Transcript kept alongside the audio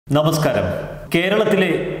നമസ്കാരം. കേരളത്തിലെ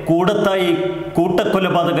കൂടത്തായി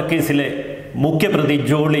കൂട്ടക്കൊലപാതക കേസിലെ മുഖ്യപ്രതി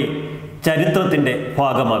ജോളി ചരിത്രത്തിൻ്റെ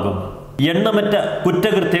ഭാഗമാകും. എണ്ണമറ്റ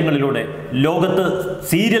കുറ്റകൃത്യങ്ങളിലൂടെ ലോകത്ത്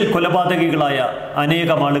സീരിയൽ കൊലപാതകികളായ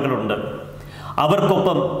അനേകം ആളുകളുണ്ട്.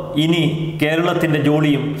 അവർക്കൊപ്പം ഇനി കേരളത്തിൻ്റെ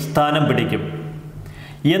ജോളിയും സ്ഥാനം പിടിക്കും.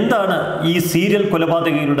 എന്താണ് ഈ സീരിയൽ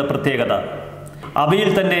കൊലപാതകികളുടെ പ്രത്യേകത?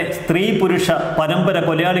 അവയിൽ തന്നെ സ്ത്രീ പുരുഷ പരമ്പര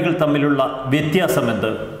കൊലയാളികൾ തമ്മിലുള്ള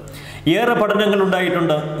വ്യത്യാസമെന്ത്? ഏറെ പഠനങ്ങൾ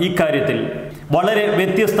ഉണ്ടായിട്ടുണ്ട് ഇക്കാര്യത്തിൽ. വളരെ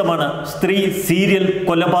വ്യത്യസ്തമാണ് സ്ത്രീ സീരിയൽ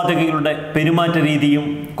കൊലപാതകികളുടെ പെരുമാറ്റ രീതിയും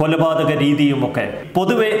കൊലപാതക രീതിയുമൊക്കെ.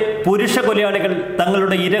 പൊതുവെ പുരുഷ കൊലയാളികൾ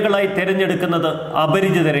തങ്ങളുടെ ഇരകളായി തിരഞ്ഞെടുക്കുന്നത്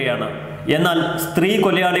അപരിചിതരെയാണ്. എന്നാൽ സ്ത്രീ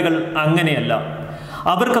കൊലയാളികൾ അങ്ങനെയല്ല.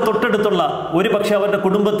 അവർക്ക് തൊട്ടടുത്തുള്ള ഒരുപക്ഷെ അവരുടെ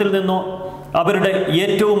കുടുംബത്തിൽ നിന്നോ അവരുടെ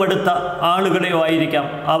ഏറ്റവും അടുത്ത ആളുകളെയോ ആയിരിക്കാം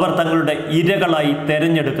അവർ തങ്ങളുടെ ഇരകളായി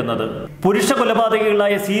തെരഞ്ഞെടുക്കുന്നത്. പുരുഷ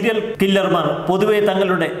കൊലപാതകികളായ സീരിയൽ കില്ലർമാർ പൊതുവെ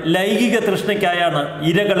തങ്ങളുടെ ലൈംഗിക തൃഷ്ണയ്ക്കായാണ്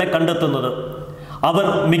ഇരകളെ കണ്ടെത്തുന്നത്. അവർ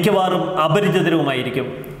മിക്കവാറും അപരിചിതരുമായിരിക്കും.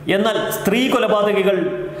 എന്നാൽ സ്ത്രീ കൊലപാതകികൾ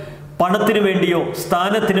പണത്തിനു വേണ്ടിയോ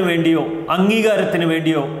സ്ഥാനത്തിനു വേണ്ടിയോ അംഗീകാരത്തിനു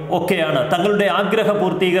വേണ്ടിയോ ഒക്കെയാണ്, തങ്ങളുടെ ആഗ്രഹ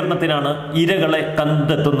പൂർത്തീകരണത്തിനാണ് ഇരകളെ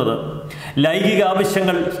കണ്ടെത്തുന്നത്. ലൈംഗിക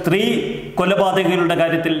ആവശ്യങ്ങൾ സ്ത്രീ കൊലപാതകികളുടെ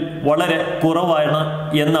കാര്യത്തിൽ വളരെ കുറവാണ്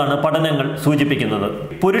എന്നാണ് പഠനങ്ങൾ സൂചിപ്പിക്കുന്നത്.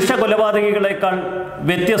 പുരുഷ കൊലപാതകികളെക്കാൾ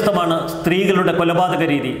വ്യത്യസ്തമാണ് സ്ത്രീകളുടെ കൊലപാതക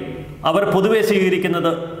രീതി. അവർ പൊതുവെ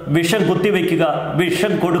സ്വീകരിക്കുന്നത് വിഷം കുത്തിവെക്കുക,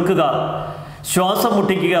 വിഷം കൊടുക്കുക, ശ്വാസം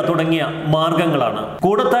മുട്ടിക്കുക തുടങ്ങിയ മാർഗങ്ങളാണ്.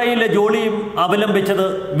 കൂടത്തായിലെ ജോളിയും അവലംബിച്ചത്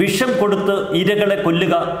വിഷം കൊടുത്ത് ഇരകളെ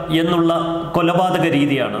കൊല്ലുക എന്നുള്ള കൊലപാതക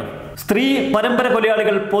രീതിയാണ്. സ്ത്രീ പരമ്പര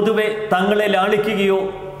കൊലയാളികൾ പൊതുവെ തങ്ങളെ ലാളിക്കുകയോ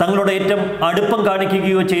തങ്ങളുടെ ഏറ്റവും അടുപ്പം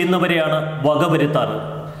കാണിക്കുകയോ ചെയ്യുന്നവരെയാണ് വകവരുത്താറ്.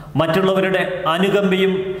 മറ്റുള്ളവരുടെ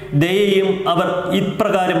അനുകമ്പയും ദയയും അവർ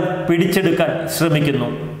ഇപ്രകാരം പിടിച്ചെടുക്കാൻ ശ്രമിക്കുന്നു.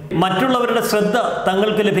 മറ്റുള്ളവരുടെ ശ്രദ്ധ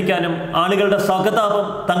തങ്ങൾക്ക് ലഭിക്കാനും ആളുകളുടെ സഹതാപം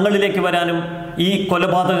തങ്ങളിലേക്ക് വരാനും ഈ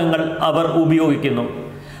കൊലപാതകങ്ങൾ അവർ ഉപയോഗിക്കുന്നു.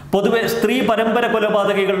 പൊതുവെ സ്ത്രീ പരമ്പര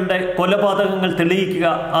കൊലപാതകികളുടെ കൊലപാതകങ്ങൾ തെളിയിക്കുക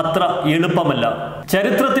അത്ര എളുപ്പമല്ല.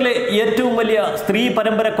 ചരിത്രത്തിലെ ഏറ്റവും വലിയ സ്ത്രീ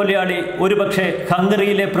പരമ്പര കൊലയാളി ഒരുപക്ഷെ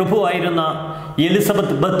ഹംഗറിയിലെ പ്രഭുവായിരുന്ന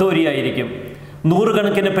എലിസബത്ത് ബത്തോരി ആയിരിക്കും.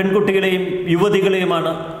 നൂറുകണക്കിന് പെൺകുട്ടികളെയും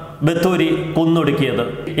യുവതികളെയുമാണ് ബത്തോരി കൊന്നൊടുക്കിയത്.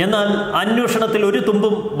 എന്നാൽ അന്വേഷണത്തിൽ ഒരു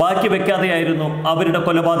തുമ്പും ബാക്കി വെക്കാതെയായിരുന്നു അവരുടെ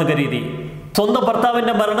കൊലപാതക രീതി. സ്വന്തം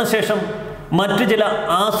ഭർത്താവിൻ്റെ മരണശേഷം മറ്റു ചില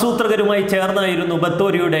ആസൂത്രകരുമായി ചേർന്നായിരുന്നു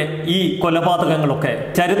ബത്തോരിയുടെ ഈ കൊലപാതകങ്ങളൊക്കെ.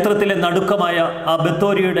 ചരിത്രത്തിലെ നടുക്കമായ ആ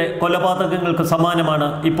ബത്തോരിയുടെ കൊലപാതകങ്ങൾക്ക് സമാനമാണ്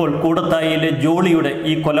ഇപ്പോൾ കൂടത്തായിലെ ജോളിയുടെ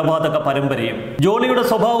ഈ കൊലപാതക പരമ്പരയും. ജോളിയുടെ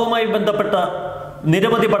സ്വഭാവവുമായി ബന്ധപ്പെട്ട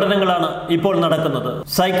നിരവധി പഠനങ്ങളാണ് ഇപ്പോൾ നടക്കുന്നത്.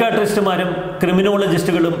 സൈക്കാട്രിസ്റ്റുമാരും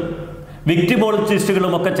ക്രിമിനോളജിസ്റ്റുകളും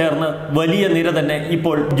വിക്ടിമോളജിസ്റ്റുകളും ഒക്കെ ചേർന്ന് വലിയ നിര തന്നെ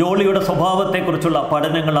ഇപ്പോൾ ജോളിയുടെ സ്വഭാവത്തെക്കുറിച്ചുള്ള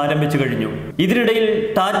പഠനങ്ങൾ ആരംഭിച്ചു കഴിഞ്ഞു. ഇതിനിടയിൽ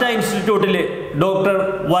ടാറ്റ ഇൻസ്റ്റിറ്റ്യൂട്ടിലെ ഡോക്ടർ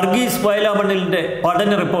വർഗീസ് വയലാമണ്ണിലിൻ്റെ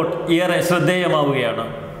പഠന റിപ്പോർട്ട് ഏറെ ശ്രദ്ധേയമാവുകയാണ്.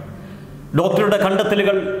 ഡോക്ടറുടെ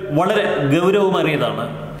കണ്ടെത്തലുകൾ വളരെ ഗൗരവമേറിയതാണ്.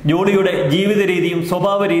 ജോളിയുടെ ജീവിത രീതിയും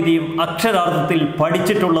സ്വഭാവ രീതിയും അക്ഷരാർത്ഥത്തിൽ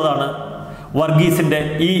പഠിച്ചിട്ടുള്ളതാണ് വർഗീസിൻ്റെ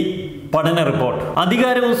ഈ പഠന റിപ്പോർട്ട്.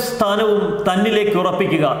 അധികാരവും സ്ഥാനവും തന്നിലേക്ക്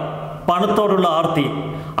ഉറപ്പിക്കുക, പണത്തോടുള്ള ആർത്തി,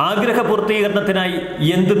 ആഗ്രഹ പൂർത്തീകരണത്തിനായി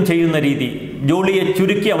എന്തും ചെയ്യുന്ന രീതി ജോളിയെ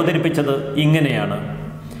ചുരുക്കി അവതരിപ്പിച്ചത് ഇങ്ങനെയാണ്.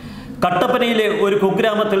 കട്ടപ്പനയിലെ ഒരു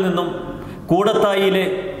കുഗ്രാമത്തിൽ നിന്നും കൂടത്തായിലെ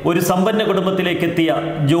ഒരു സമ്പന്ന കുടുംബത്തിലേക്ക് എത്തിയ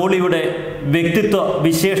ജോളിയുടെ വ്യക്തിത്വ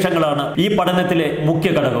വിശേഷങ്ങളാണ് ഈ പഠനത്തിലെ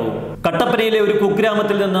മുഖ്യ ഘടകവും. കട്ടപ്പനയിലെ ഒരു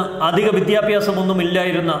കുഗ്രാമത്തിൽ നിന്ന് അധിക വിദ്യാഭ്യാസമൊന്നും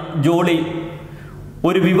ഇല്ലായിരുന്ന ജോളി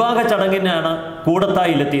ഒരു വിവാഹ ചടങ്ങിനാണ്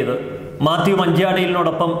കൂടത്തായിലെത്തിയത്. മാത്യു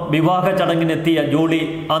മഞ്ചാടിയിലിനോടൊപ്പം വിവാഹ ചടങ്ങിനെത്തിയ ജോളി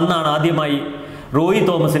അന്നാണ് ആദ്യമായി റോയി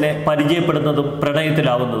തോമസിനെ പരിചയപ്പെടുന്നതും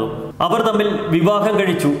പ്രണയത്തിലാവുന്നതും. അവർ തമ്മിൽ വിവാഹം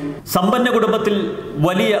കഴിച്ചു. സമ്പന്ന കുടുംബത്തിൽ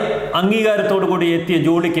വലിയ അംഗീകാരത്തോടുകൂടി എത്തിയ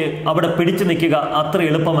ജോളിക്ക് അവിടെ പിടിച്ചു നിൽക്കുക അത്ര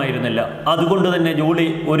എളുപ്പമായിരുന്നില്ല. അതുകൊണ്ട് തന്നെ ജോളി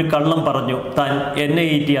ഒരു കള്ളം പറഞ്ഞു, താൻ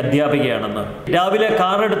NIT അധ്യാപികയാണെന്ന്. രാവിലെ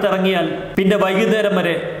കാറെടുത്തിറങ്ങിയാൽ പിന്നെ വൈകുന്നേരം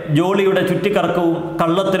വരെ ജോളിയുടെ ചുറ്റിക്കറക്കവും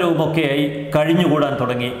കള്ളത്തരവും ഒക്കെയായി കഴിഞ്ഞുകൂടാൻ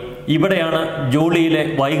തുടങ്ങി. ഇവിടെയാണ് ജോളിയിലെ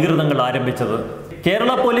വൈകൃതങ്ങൾ ആരംഭിച്ചത്.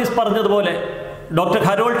 കേരള പോലീസ് പറഞ്ഞതുപോലെ ഡോക്ടർ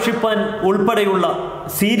ഹരോൾഡ് ഷിപ്പാൻ ഉൾപ്പെടെയുള്ള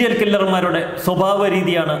സീരിയൽ കില്ലർമാരുടെ സ്വഭാവ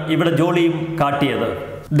രീതിയാണ് ഇവിടെ ജോളിയും കാട്ടിയത്.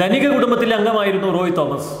 ധനിക കുടുംബത്തിലെ അംഗമായിരുന്നു റോയ്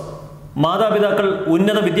തോമസ്. മാതാപിതാക്കൾ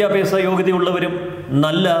ഉന്നത വിദ്യാഭ്യാസ യോഗ്യതയുള്ളവരും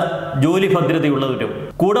നല്ല ജോലി ഭദ്രതയുള്ളവരും.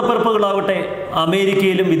 കൂടപ്പിറപ്പുകളാവട്ടെ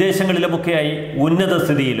അമേരിക്കയിലും വിദേശങ്ങളിലുമൊക്കെയായി ഉന്നത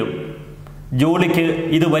സ്ഥിതിയിലും. ജോളിക്ക്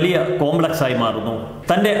ഇത് വലിയ കോംപ്ലക്സായി മാറുന്നു.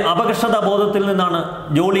 തൻ്റെ അപകർഷതാബോധത്തിൽ നിന്നാണ്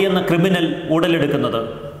ജോളി എന്ന ക്രിമിനൽ ഉടലെടുക്കുന്നത്.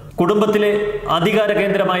 കുടുംബത്തിലെ അധികാര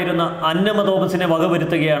കേന്ദ്രമായിരുന്ന അന്നമ്മ തോമസിനെ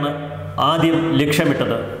വകവരുത്തുകയാണ് ആദ്യം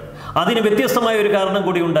ലക്ഷ്യമിട്ടത്. അതിന് വ്യത്യസ്തമായ ഒരു കാരണം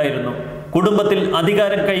കൂടി ഉണ്ടായിരുന്നു. കുടുംബത്തിൽ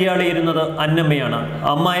അധികാരം കൈയാളിയിരുന്നത് അന്നമ്മയാണ്.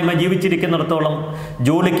 അമ്മായിമ്മ ജീവിച്ചിരിക്കുന്നിടത്തോളം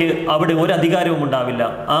ജോളിക്ക് അവിടെ ഒരു അധികാരവും ഉണ്ടാവില്ല.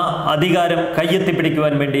 ആ അധികാരം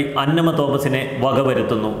കയ്യെത്തിപ്പിടിക്കുവാൻ വേണ്ടി അന്നമ്മ തോമസിനെ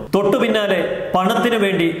വകവരുത്തുന്നു. തൊട്ടു പിന്നാലെ പണത്തിനു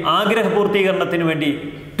വേണ്ടി, ആഗ്രഹപൂർത്തീകരണത്തിന് വേണ്ടി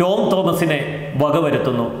ടോം തോമസിനെ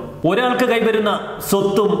വകവരുത്തുന്നു. ഒരാൾക്ക് കൈവരുന്ന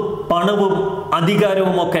സ്വത്തും പണവും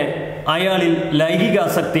അധികാരവും ഒക്കെ അയാളിൽ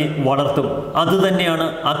ലൈംഗികാസക്തി വളർത്തും. അതുതന്നെയാണ്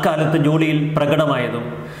അക്കാലത്ത് ജോളിയിൽ പ്രകടമായതും.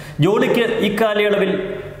 ജോളിക്ക് ഇക്കാലയളവിൽ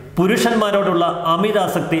പുരുഷന്മാരോടുള്ള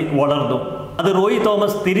അമിതാസക്തി വളർന്നു. അത് റോയി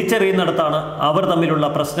തോമസ് തിരിച്ചറിയുന്നിടത്താണ് അവർ തമ്മിലുള്ള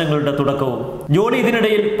പ്രശ്നങ്ങളുടെ തുടക്കവും. ജോളി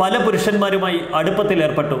ഇതിനിടയിൽ പല പുരുഷന്മാരുമായി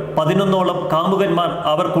അടുപ്പത്തിലേർപ്പെട്ടു. 11ഓളം കാമുകന്മാർ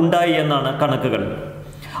അവർക്കുണ്ടായി എന്നാണ് കണക്കുകൾ.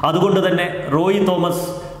 അതുകൊണ്ട് തന്നെ റോയി തോമസ്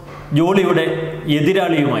ജോളിയുടെ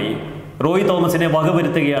എതിരാളിയുമായി. റോയി തോമസിനെ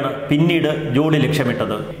വകവരുത്തുകയാണ് പിന്നീട് ജോളി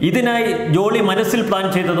ലക്ഷ്യമിട്ടത്. ഇതിനായി ജോളി മനസ്സിൽ പ്ലാൻ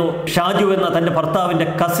ചെയ്തതോ ഷാജു എന്ന തന്റെ ഭർത്താവിന്റെ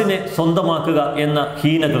കസിനെ സ്വന്തമാക്കുക എന്ന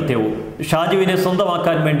ഹീനകൃത്യവും. ഷാജുവിനെ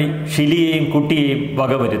സ്വന്തമാക്കാൻ വേണ്ടി ഷിലിയെയും കുട്ടിയെയും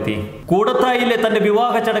വകവരുത്തി. കൂടത്തായിലെ തന്റെ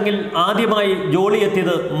വിവാഹ ചടങ്ങിൽ ആദ്യമായി ജോളി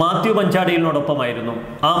എത്തിയത് മാത്യു മഞ്ചാടിയിലിനോടൊപ്പമായിരുന്നു.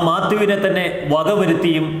 ആ മാത്യുവിനെ തന്നെ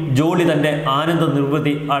വകവരുത്തിയും ജോളി തന്റെ ആനന്ദ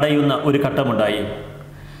നിർവൃതി അടയുന്ന ഒരു ഘട്ടമുണ്ടായി.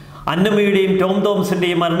 അന്നമ്മയുടെയും ടോം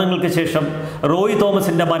തോമസിന്റെയും മരണങ്ങൾക്ക് ശേഷം റോയി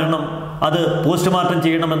തോമസിന്റെ മരണം അത് പോസ്റ്റ്മോർട്ടം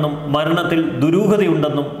ചെയ്യണമെന്നും മരണത്തിൽ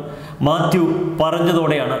ദുരൂഹതയുണ്ടെന്നും മാത്യു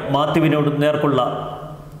പറഞ്ഞതോടെയാണ് മാത്യുവിനോട് നേർക്കുള്ള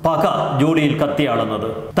പക ജോളിയിൽ കത്തിയാളുന്നത്.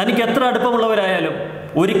 തനിക്ക് എത്ര അടുപ്പമുള്ളവരായാലും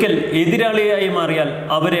ഒരിക്കൽ എതിരാളിയായി മാറിയാൽ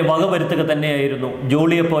അവരെ വകവരുത്തുക തന്നെയായിരുന്നു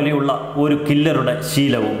ജോളിയെ പോലെയുള്ള ഒരു കില്ലറുടെ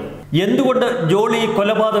ശീലവും. എന്തുകൊണ്ട് ജോളി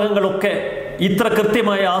കൊലപാതകങ്ങളൊക്കെ ഇത്ര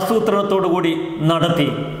കൃത്യമായ ആസൂത്രണത്തോടുകൂടി നടത്തി?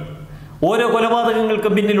 ഓരോ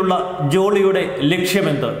കൊലപാതകങ്ങൾക്കും പിന്നിലുള്ള ജോളിയുടെ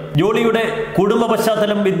ലക്ഷ്യമെന്ത്? ജോളിയുടെ കുടുംബ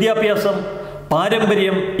പശ്ചാത്തലം, വിദ്യാഭ്യാസം,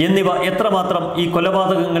 പാരമ്പര്യം എന്നിവ എത്രമാത്രം ഈ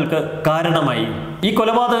കൊലപാതകങ്ങൾക്ക് കാരണമായി? ഈ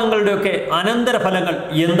കൊലപാതകങ്ങളുടെയൊക്കെ അനന്തരഫലങ്ങൾ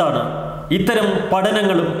എന്താണ്? ഇത്തരം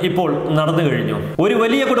പഠനങ്ങളും ഇപ്പോൾ നടന്നു കഴിഞ്ഞു. ഒരു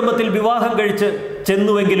വലിയ കുടുംബത്തിൽ വിവാഹം കഴിച്ച്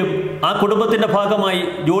ചെന്നുവെങ്കിലും ആ കുടുംബത്തിന്റെ ഭാഗമായി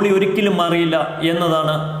ജോളി ഒരിക്കലും മാറിയില്ല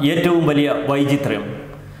എന്നതാണ് ഏറ്റവും വലിയ വൈചിത്ര്യം.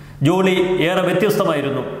 ജോളി ഏറെ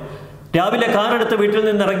വ്യത്യസ്തമായിരുന്നു. രാവിലെ കാറെടുത്ത് വീട്ടിൽ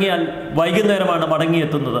നിന്നിറങ്ങിയാൽ വൈകുന്നേരമാണ്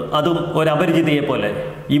മടങ്ങിയെത്തുന്നത്, അതും ഒരു അപരിചിതയെ പോലെ.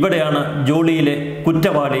 ഇവിടെയാണ് ജോളിയിലെ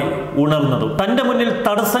കുറ്റവാളി ഉണർന്നതും. തൻ്റെ മുന്നിൽ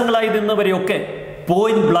തടസ്സങ്ങളായി നിന്നവരെയൊക്കെ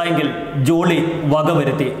പോയിന്റ് ബ്ലാങ്കിൽ ജോളി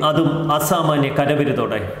വകവരുത്തി, അതും അസാമാന്യ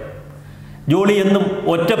കരവിരുതോടെ. ജോളി എന്നും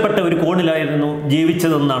ഒറ്റപ്പെട്ട ഒരു കോണിലായിരുന്നു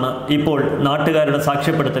ജീവിച്ചതെന്നാണ് ഇപ്പോൾ നാട്ടുകാരുടെ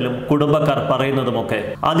സാക്ഷ്യപ്പെടുത്തലും കുടുംബക്കാർ പറയുന്നതുമൊക്കെ.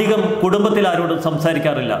 അധികം കുടുംബത്തിൽ ആരോടും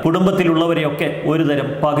സംസാരിക്കാറില്ല. കുടുംബത്തിലുള്ളവരെയൊക്കെ ഒരുതരം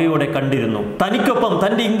പകയോടെ കണ്ടിരുന്നു. തനിക്കൊപ്പം,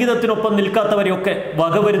 തന്റെ ഇംഗിതത്തിനൊപ്പം നിൽക്കാത്തവരെയൊക്കെ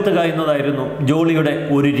വകവരുത്തുക എന്നതായിരുന്നു ജോളിയുടെ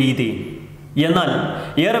ഒരു രീതി. എന്നാൽ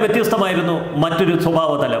ഏറെ വ്യത്യസ്തമായിരുന്നു മറ്റൊരു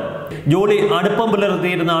സ്വഭാവതലം. ജോളി അടുപ്പം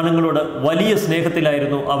പുലർത്തിയിരുന്ന ആണുങ്ങളോട് വലിയ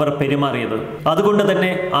സ്നേഹത്തിലായിരുന്നു അവർ പെരുമാറിയത്. അതുകൊണ്ട്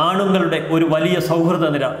തന്നെ ആണുങ്ങളുടെ ഒരു വലിയ സൗഹൃദ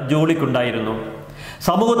നിര ജോളിക്കുണ്ടായിരുന്നു.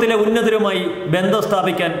 സമൂഹത്തിലെ ഉന്നതരുമായി ബന്ധം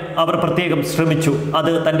സ്ഥാപിക്കാൻ അവർ പ്രത്യേകം ശ്രമിച്ചു.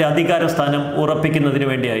 അത് തന്റെ അധികാര സ്ഥാനം ഉറപ്പിക്കുന്നതിന്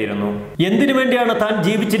വേണ്ടിയായിരുന്നു. എന്തിനു വേണ്ടിയാണ് താൻ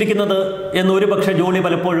ജീവിച്ചിരിക്കുന്നത് എന്ന് ഒരുപക്ഷെ ജോളി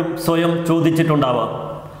പലപ്പോഴും സ്വയം ചോദിച്ചിട്ടുണ്ടാവാം.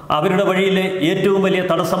 അവരുടെ വഴിയിലെ ഏറ്റവും വലിയ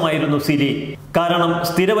തടസ്സമായിരുന്നു സിലി. കാരണം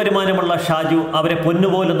സ്ഥിര വരുമാനമുള്ള ഷാജു അവരെ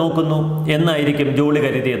പൊന്നുപോലെ നോക്കുന്നു എന്നായിരിക്കും ജോളി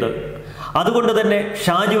കരുതിയത്. അതുകൊണ്ട് തന്നെ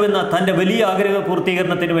ഷാജു എന്ന തന്റെ വലിയ ആഗ്രഹ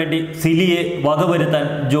പൂർത്തീകരണത്തിന് വേണ്ടി സിലിയെ വകവരുത്താൻ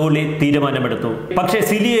ജോളി തീരുമാനമെടുത്തു. പക്ഷേ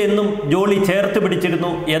സിലിയെ എന്നും ജോളി ചേർത്ത്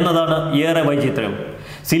പിടിച്ചിരുന്നു എന്നതാണ് ഏറെ വൈചിത്രം.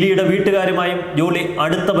 സിലിയുടെ വീട്ടുകാരുമായും ജോളി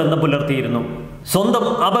അടുത്ത ബന്ധം പുലർത്തിയിരുന്നു. സ്വന്തം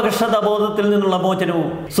അപകർഷതാബോധത്തിൽ നിന്നുള്ള മോചനവും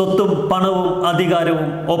സ്വത്തും പണവും അധികാരവും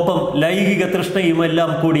ഒപ്പം ലൈംഗിക തൃഷ്ണയും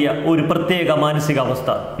എല്ലാം കൂടിയ ഒരു പ്രത്യേക മാനസികാവസ്ഥ.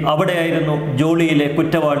 അവിടെയായിരുന്നു ജോളിയിലെ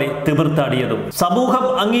കുറ്റവാളി തിമിർത്താടിയതും. സമൂഹം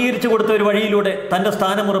അംഗീകരിച്ചു കൊടുത്ത ഒരു വഴിയിലൂടെ തന്റെ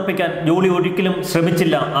സ്ഥാനം ഉറപ്പിക്കാൻ ജോളി ഒരിക്കലും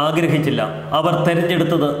ശ്രമിച്ചില്ല, ആഗ്രഹിച്ചില്ല. അവർ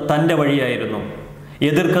തെരഞ്ഞെടുത്തത് തന്റെ വഴിയായിരുന്നു.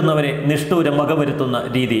 എതിർക്കുന്നവരെ നിഷ്ഠൂരം വകവരുത്തുന്ന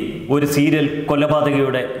രീതി. ഒരു സീരിയൽ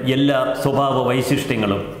കൊലപാതകയുടെ എല്ലാ സ്വഭാവ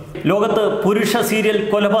വൈശിഷ്ട്യങ്ങളും. ലോകത്ത് പുരുഷ സീരിയൽ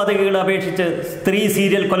കൊലപാതകികളെ അപേക്ഷിച്ച് സ്ത്രീ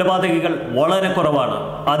സീരിയൽ കൊലപാതകികൾ വളരെ കുറവാണ്.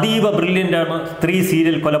 അതീവ ബ്രില്യൻ്റാണ് സ്ത്രീ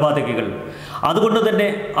സീരിയൽ കൊലപാതകികൾ. അതുകൊണ്ട് തന്നെ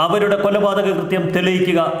അവരുടെ കൊലപാതക കൃത്യം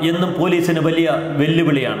തെളിയിക്കുക എന്നും പോലീസിന് വലിയ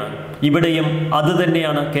വെല്ലുവിളിയാണ്. ഇവിടെയും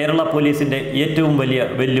അതുതന്നെയാണ് കേരള പോലീസിന്റെ ഏറ്റവും വലിയ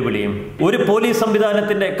വെല്ലുവിളിയും. ഒരു പോലീസ്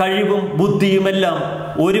സംവിധാനത്തിന്റെ കഴിവും ബുദ്ധിയുമെല്ലാം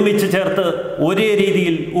ഒരുമിച്ച് ചേർത്ത് ഒരേ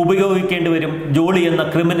രീതിയിൽ ഉപയോഗിക്കേണ്ടി വരും ജോളി എന്ന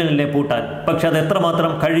ക്രിമിനലിനെ പൂട്ടാൻ. പക്ഷെ അത്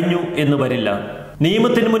എത്രമാത്രം കഴിഞ്ഞു എന്ന് വരില്ല.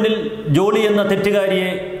 നിയമത്തിന് മുന്നിൽ ജോളി എന്ന തെറ്റുകാരിയെ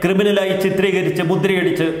ക്രിമിനലായി ചിത്രീകരിച്ച്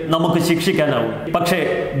മുദ്രയടിച്ച് നമുക്ക് ശിക്ഷിക്കാനാവും. പക്ഷേ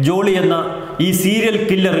ജോളി എന്ന ഈ സീരിയൽ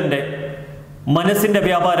കില്ലറിന്റെ മനസ്സിന്റെ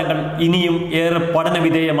വ്യാപാരങ്ങൾ ഇനിയും ഏറെ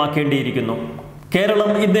പഠനവിധേയമാക്കേണ്ടിയിരിക്കുന്നു.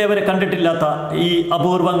 കേരളം ഇന്നേ വരെ കണ്ടിട്ടില്ലാത്ത ഈ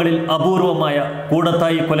അപൂർവങ്ങളിൽ അപൂർവമായ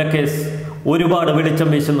കൂടത്തായി കൊലക്കേസ് ഒരുപാട് വെളിച്ചം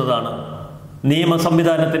വീശുന്നതാണ്. നിയമ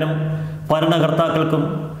സംവിധാനത്തിനും ഭരണകർത്താക്കൾക്കും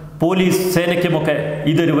പോലീസ് സേനയ്ക്കുമൊക്കെ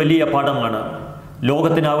ഇതൊരു വലിയ പാഠമാണ്.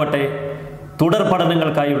 ലോകത്തിനാവട്ടെ തുടർ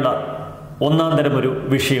പഠനങ്ങൾക്കായുള്ള ഒന്നാം തരം ഒരു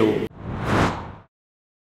വിഷയവും.